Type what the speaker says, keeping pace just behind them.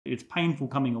it's painful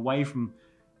coming away from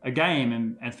a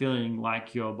game and feeling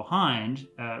like you're behind,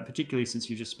 particularly since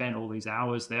you just spent all these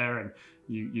hours there and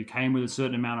you came with a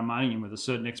certain amount of money and with a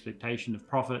certain expectation of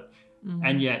profit.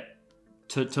 And yet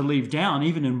to leave down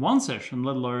even in one session,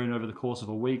 let alone over the course of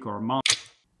a week or a month.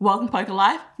 Welcome to Poker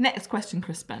Life. Next question,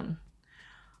 Crispin.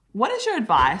 What is your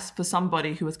advice for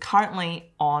somebody who is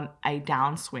currently on a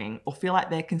downswing or feel like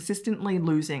they're consistently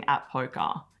losing at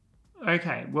poker?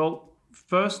 Okay, well,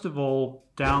 first of all,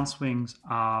 downswings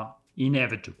are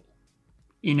inevitable.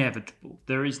 Inevitable.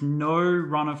 There is no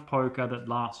run of poker that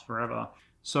lasts forever.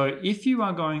 So if you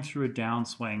are going through a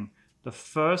downswing, the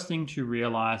first thing to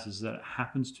realize is that it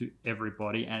happens to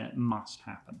everybody and it must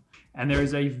happen. And there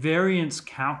is a variance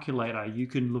calculator you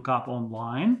can look up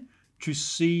online to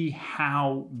see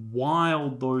how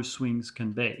wild those swings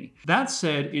can be. That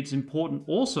said, it's important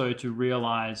also to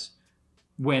realize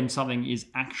when something is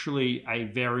actually a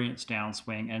variance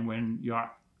downswing and when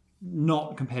you're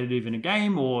not competitive in a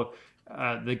game, or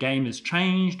the game has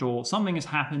changed, or something has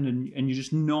happened and you're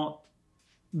just not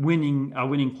a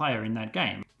winning player in that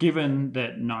game. Given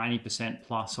that 90%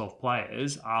 plus of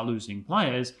players are losing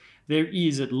players, there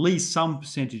is at least some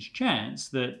percentage chance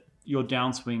that your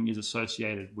downswing is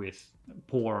associated with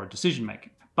poor decision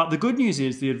making. But the good news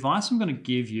is the advice I'm going to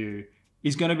give you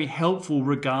is going to be helpful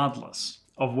regardless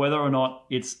of whether or not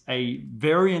it's a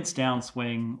variance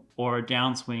downswing or a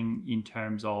downswing in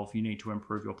terms of you need to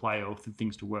improve your play or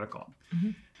things to work on.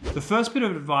 The first bit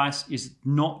of advice is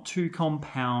not to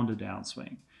compound a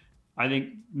downswing. I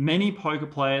think many poker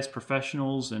players,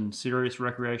 professionals and serious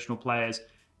recreational players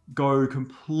go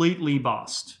completely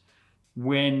bust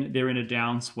when they're in a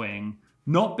downswing,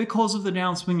 not because of the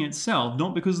downswing itself,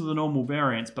 not because of the normal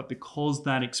variance, but because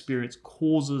that experience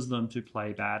causes them to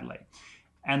play badly.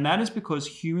 And that is because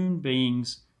human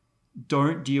beings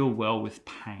don't deal well with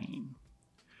pain.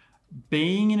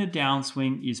 Being in a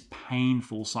downswing is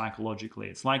painful psychologically.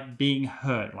 It's like being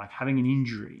hurt, like having an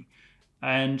injury.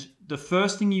 And the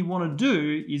first thing you want to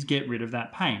do is get rid of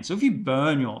that pain. So if you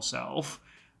burn yourself,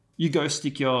 you go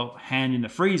stick your hand in the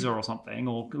freezer or something,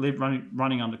 or live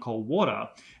running under cold water.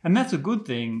 And that's a good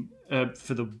thing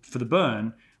for the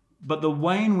burn. But the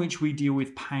way in which we deal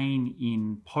with pain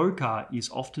in poker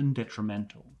is often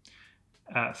detrimental.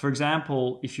 For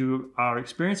example, if you are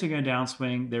experiencing a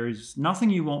downswing, there is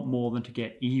nothing you want more than to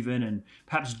get even and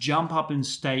perhaps jump up in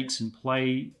stakes and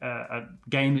play a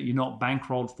game that you're not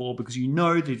bankrolled for, because you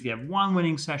know that if you have one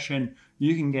winning session,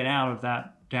 you can get out of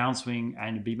that downswing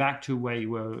and be back to where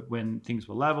you were when things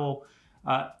were level.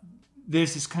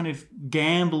 There's this kind of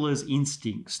gambler's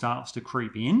instinct starts to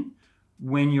creep in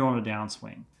when you're on a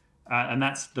downswing. And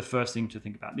that's the first thing to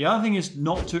think about. The other thing is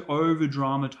not to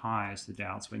over-dramatize the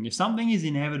downswing. If something is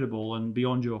inevitable and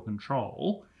beyond your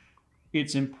control,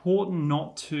 it's important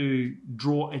not to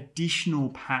draw additional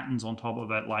patterns on top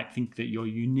of it, like think that you're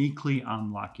uniquely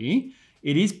unlucky.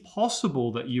 It is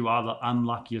possible that you are the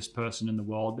unluckiest person in the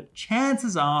world, but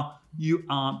chances are you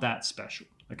aren't that special,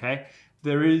 okay?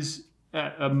 There is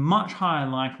a much higher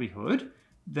likelihood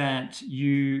that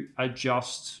you are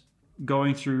just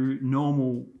going through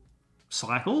normal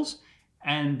cycles,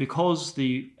 and because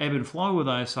the ebb and flow of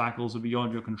those cycles are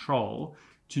beyond your control,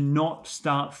 to not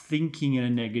start thinking in a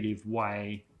negative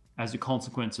way as a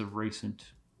consequence of recent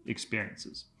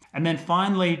experiences. And then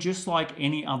finally, just like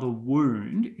any other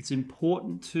wound, it's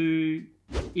important to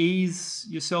ease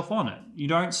yourself on it. You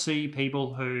don't see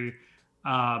people who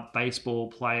are baseball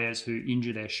players who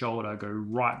injure their shoulder go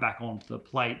right back onto the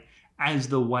plate as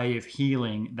the way of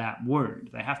healing that wound.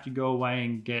 They have to go away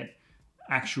and get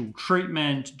actual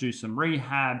treatment, do some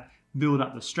rehab, build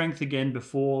up the strength again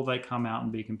before they come out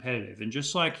and be competitive. And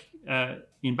just like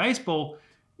in baseball,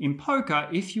 in poker,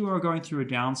 if you are going through a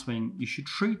downswing, you should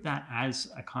treat that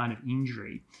as a kind of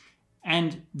injury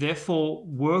and therefore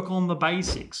work on the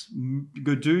basics.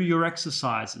 Go do your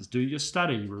exercises, do your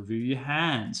study, review your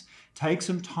hands, take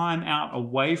some time out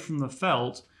away from the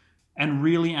felt and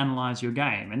really analyze your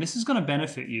game. And this is going to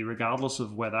benefit you regardless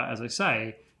of whether, as I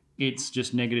say, it's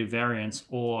just negative variance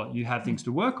or you have things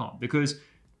to work on, because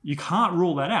you can't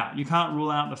rule that out. You can't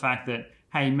rule out the fact that,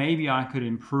 hey, maybe I could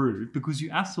improve, because you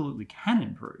absolutely can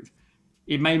improve.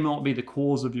 It may not be the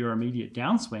cause of your immediate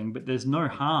downswing, but there's no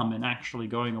harm in actually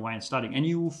going away and studying. And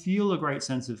you will feel a great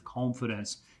sense of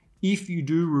confidence if you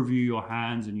do review your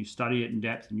hands and you study it in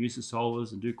depth and use the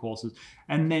solvers and do courses,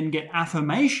 and then get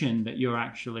affirmation that you're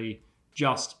actually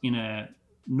just in a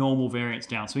normal variance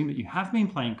downswing, that you have been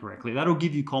playing correctly. That'll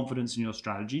give you confidence in your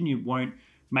strategy and you won't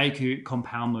make you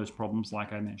compound those problems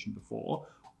like I mentioned before.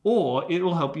 Or it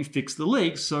will help you fix the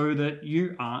leaks so that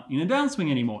you aren't in a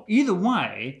downswing anymore. Either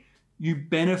way, you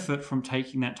benefit from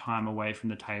taking that time away from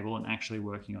the table and actually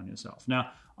working on yourself.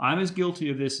 Now, I'm as guilty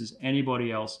of this as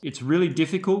anybody else. It's really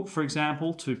difficult, for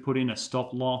example, to put in a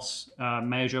stop loss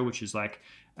measure, which is like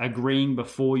agreeing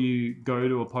before you go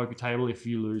to a poker table. If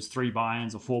you lose 3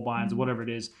 buy-ins or 4 buy-ins or whatever it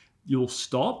is, you'll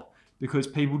stop, because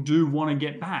people do want to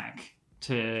get back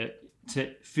to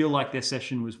feel like their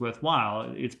session was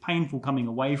worthwhile. It's painful coming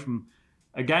away from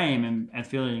a game and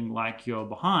feeling like you're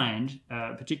behind,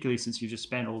 particularly since you just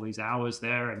spent all these hours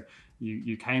there and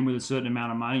you came with a certain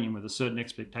amount of money and with a certain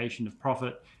expectation of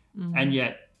profit. And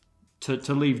yet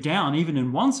to leave down, even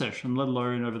in one session, let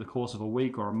alone over the course of a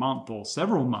week or a month or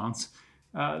several months,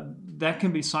 that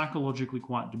can be psychologically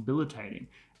quite debilitating.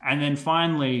 And then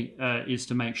finally is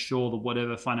to make sure that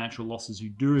whatever financial losses you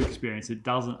do experience, it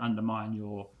doesn't undermine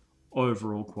your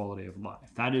overall quality of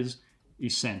life. That is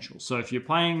essential. So if you're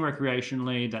playing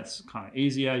recreationally, that's kind of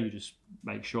easier. You just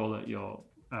make sure that your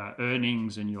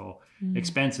earnings and your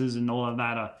expenses and all of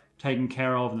that are taken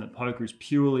care of, and that poker is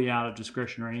purely out of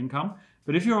discretionary income.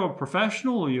 But if you're a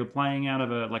professional or you're playing out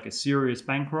of a serious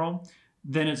bankroll,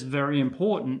 then it's very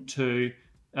important to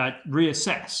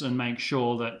reassess and make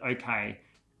sure that, okay,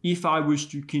 if I was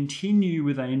to continue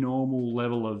with a normal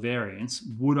level of variance,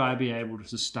 would I be able to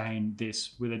sustain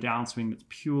this with a downswing that's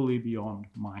purely beyond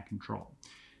my control?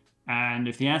 And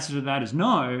if the answer to that is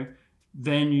no,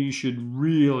 then you should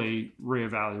really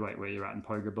reevaluate where you're at in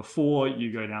poker before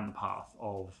you go down the path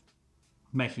of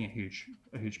making a huge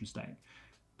mistake.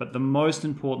 But the most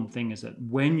important thing is that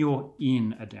when you're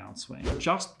in a downswing,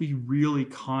 just be really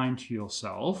kind to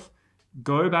yourself.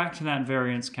 Go back to that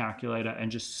variance calculator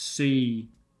and just see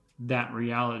that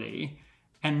reality,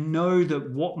 and know that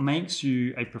what makes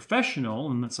you a professional,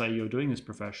 and let's say you're doing this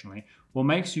professionally, what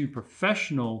makes you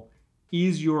professional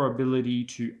is your ability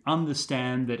to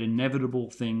understand that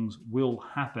inevitable things will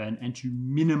happen and to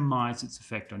minimize its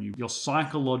effect on you. You're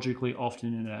psychologically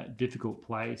often in a difficult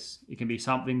place. It can be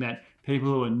something that people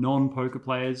who are non-poker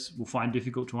players will find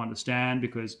difficult to understand,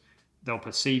 because they'll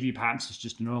perceive you perhaps as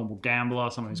just a normal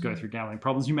gambler, someone who's going through gambling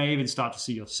problems. You may even start to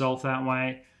see yourself that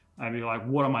way. I'd be like,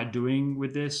 what am I doing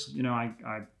with this? You know,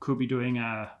 I could be doing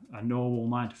a normal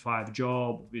 9-to-5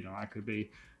 job. You know, I could be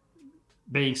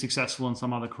being successful in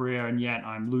some other career, and yet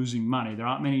I'm losing money. There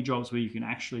aren't many jobs where you can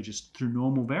actually just through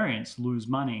normal variance lose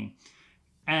money.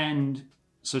 And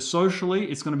so socially,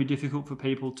 it's going to be difficult for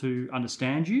people to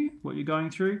understand you, what you're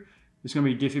going through. It's going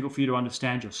to be difficult for you to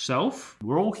understand yourself.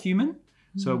 We're all human,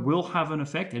 so it will have an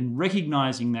effect, and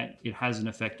recognizing that it has an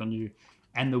effect on you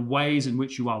and the ways in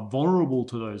which you are vulnerable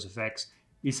to those effects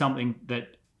is something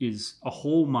that is a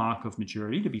hallmark of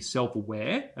maturity, to be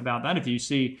self-aware about that. If you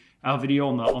see our video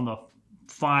on the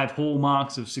 5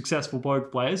 hallmarks of successful poker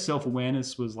players,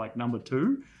 self-awareness was like number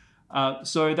 2.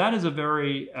 So that is a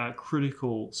very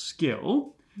critical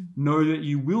skill. Know that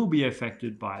you will be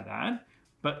affected by that,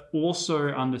 but also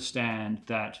understand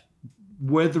that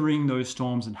weathering those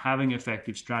storms and having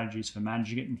effective strategies for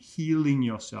managing it and healing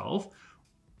yourself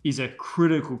is a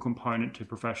critical component to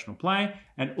professional play,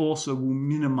 and also will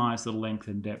minimize the length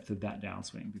and depth of that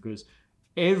downswing, because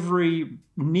every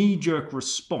knee-jerk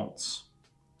response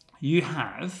you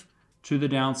have to the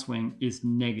downswing is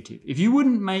negative. If you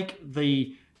wouldn't make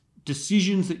the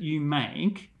decisions that you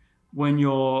make when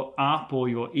you're up or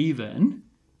you're even,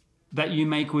 that you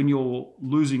make when you're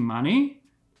losing money,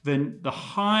 then the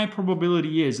high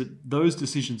probability is that those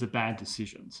decisions are bad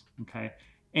decisions, okay?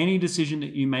 Any decision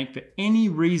that you make for any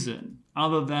reason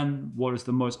other than what is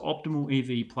the most optimal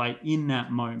EV play in that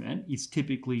moment is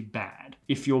typically bad.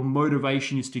 If your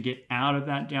motivation is to get out of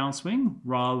that downswing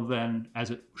rather than,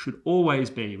 as it should always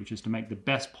be, which is to make the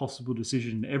best possible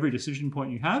decision at every decision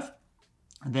point you have,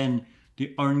 then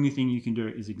the only thing you can do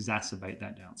is exacerbate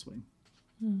that downswing.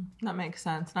 That makes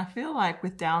sense. And I feel like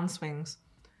with downswings,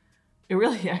 it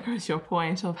really echoes your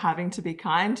point of having to be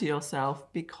kind to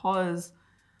yourself, because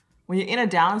when you're in a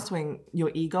downswing,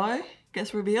 your ego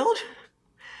gets revealed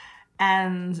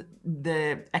and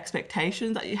the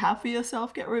expectations that you have for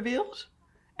yourself get revealed.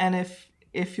 And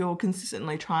if you're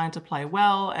consistently trying to play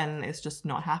well and it's just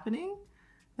not happening,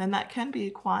 then that can be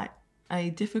quite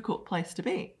a difficult place to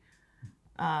be.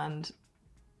 And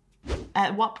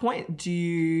at what point do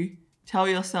you tell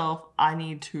yourself, I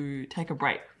need to take a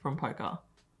break from poker,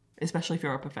 especially if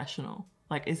you're a professional?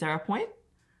 Like, is there a point?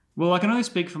 Well, I can only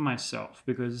speak for myself,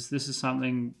 because this is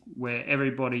something where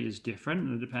everybody is different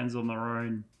and it depends on their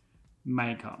own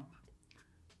makeup.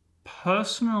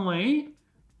 Personally,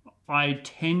 I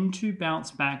tend to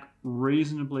bounce back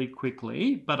reasonably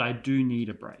quickly, but I do need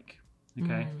a break.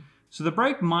 Okay. So the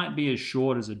break might be as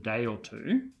short as a day or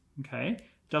two. Okay.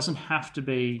 It doesn't have to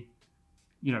be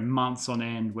months on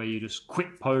end where you just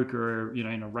quit poker,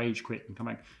 in a rage quit and come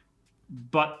back.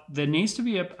 But there needs to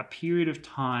be a period of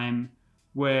time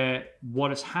where what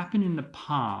has happened in the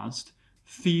past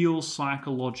feels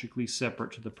psychologically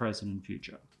separate to the present and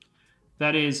future.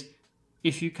 That is,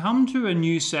 if you come to a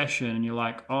new session and you're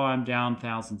like, oh, I'm down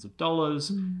thousands of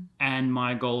dollars and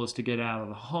my goal is to get out of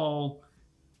the hole,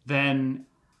 then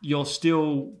you're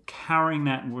still carrying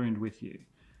that wound with you.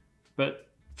 But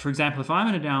for example, if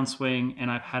I'm in a downswing and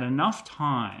I've had enough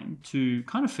time to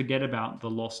kind of forget about the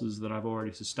losses that I've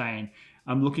already sustained,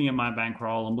 I'm looking at my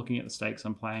bankroll, I'm looking at the stakes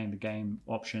I'm playing, the game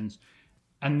options,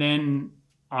 and then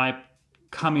I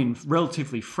come in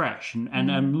relatively fresh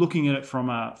and I'm looking at it from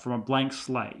a blank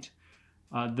slate,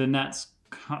 then that's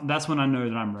when I know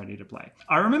that I'm ready to play.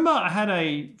 I remember I had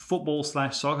a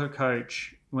football/soccer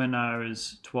coach when I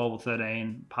was 12 or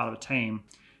 13, part of a team,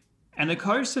 and the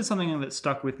coach said something that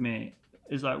stuck with me.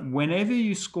 Is like, whenever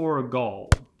you score a goal,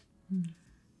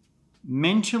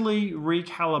 mentally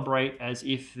recalibrate as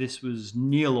if this was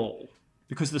 0-all,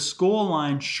 because the score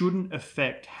line shouldn't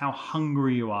affect how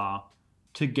hungry you are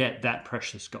to get that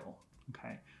precious goal.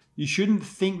 Okay, you shouldn't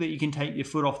think that you can take your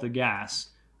foot off the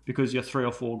gas because you're 3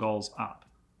 or 4 goals up.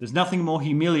 There's nothing more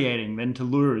humiliating than to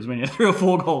lose when you're 3 or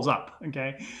 4 goals up.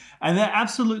 Okay, and that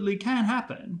absolutely can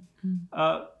happen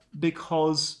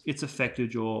because it's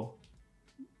affected your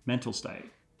mental state.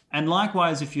 And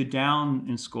likewise, if you're down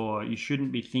in score, you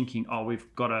shouldn't be thinking, oh,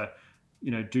 we've got to,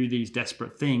 do these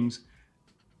desperate things.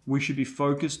 We should be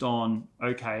focused on,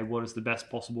 okay, what is the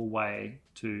best possible way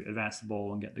to advance the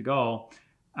ball and get the goal,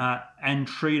 and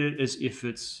treat it as if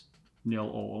it's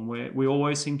 0-all. And we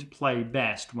always seem to play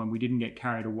best when we didn't get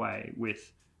carried away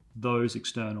with those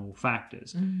external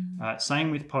factors. Same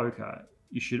with poker.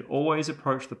 You should always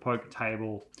approach the poker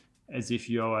table as if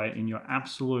you're in your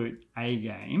absolute A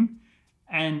game.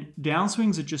 And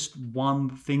downswings are just one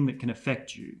thing that can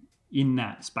affect you in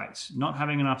that space. Not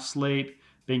having enough sleep,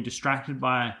 being distracted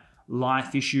by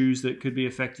life issues that could be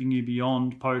affecting you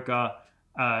beyond poker,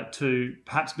 to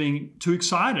perhaps being too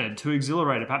excited, too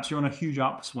exhilarated. Perhaps you're on a huge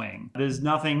upswing. There's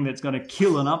nothing that's going to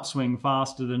kill an upswing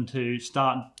faster than to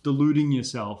start deluding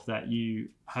yourself that you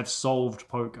have solved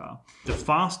poker. The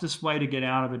fastest way to get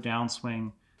out of a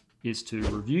downswing is to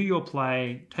review your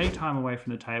play, take time away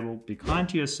from the table, be kind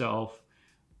to yourself,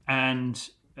 and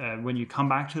when you come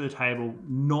back to the table,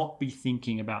 not be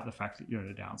thinking about the fact that you're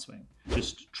in a downswing.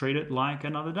 Just treat it like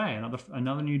another day,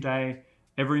 another new day.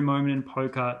 Every moment in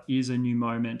poker is a new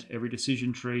moment. Every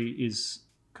decision tree is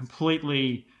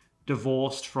completely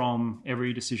divorced from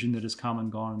every decision that has come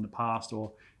and gone in the past,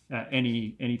 or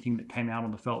anything that came out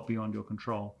on the felt beyond your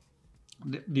control.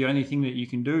 The only thing that you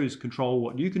can do is control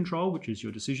what you control, which is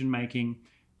your decision making,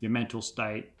 your mental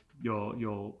state,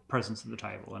 your presence at the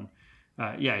table. And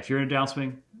if you're in a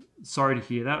downswing, sorry to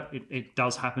hear that. It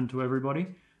does happen to everybody.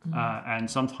 And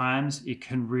sometimes it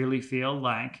can really feel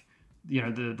like,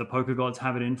 the poker gods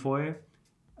have it in for you.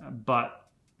 But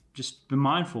just be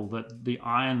mindful that the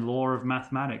iron law of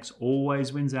mathematics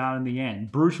always wins out in the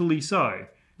end, brutally so.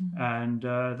 And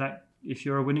that if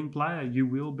you're a winning player, you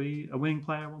will be a winning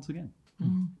player once again.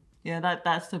 Yeah,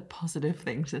 that's the positive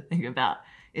thing to think about,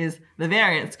 is the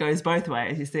variance goes both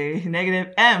ways. You see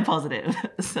negative and positive.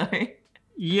 So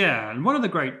yeah, and one of the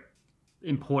great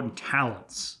important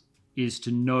talents is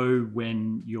to know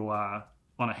when you are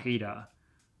on a heater,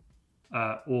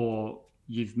 or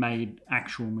you've made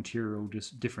actual material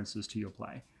differences to your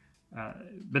play.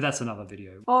 But that's another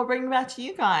video. Well, bring it back to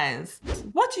you guys.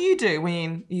 What do you do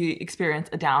when you experience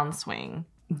a downswing?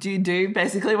 Do you do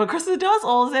basically what Crystal does,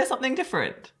 or is there something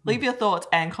different? Leave your thoughts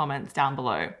and comments down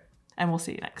below, and we'll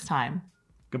see you next time.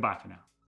 Goodbye for now.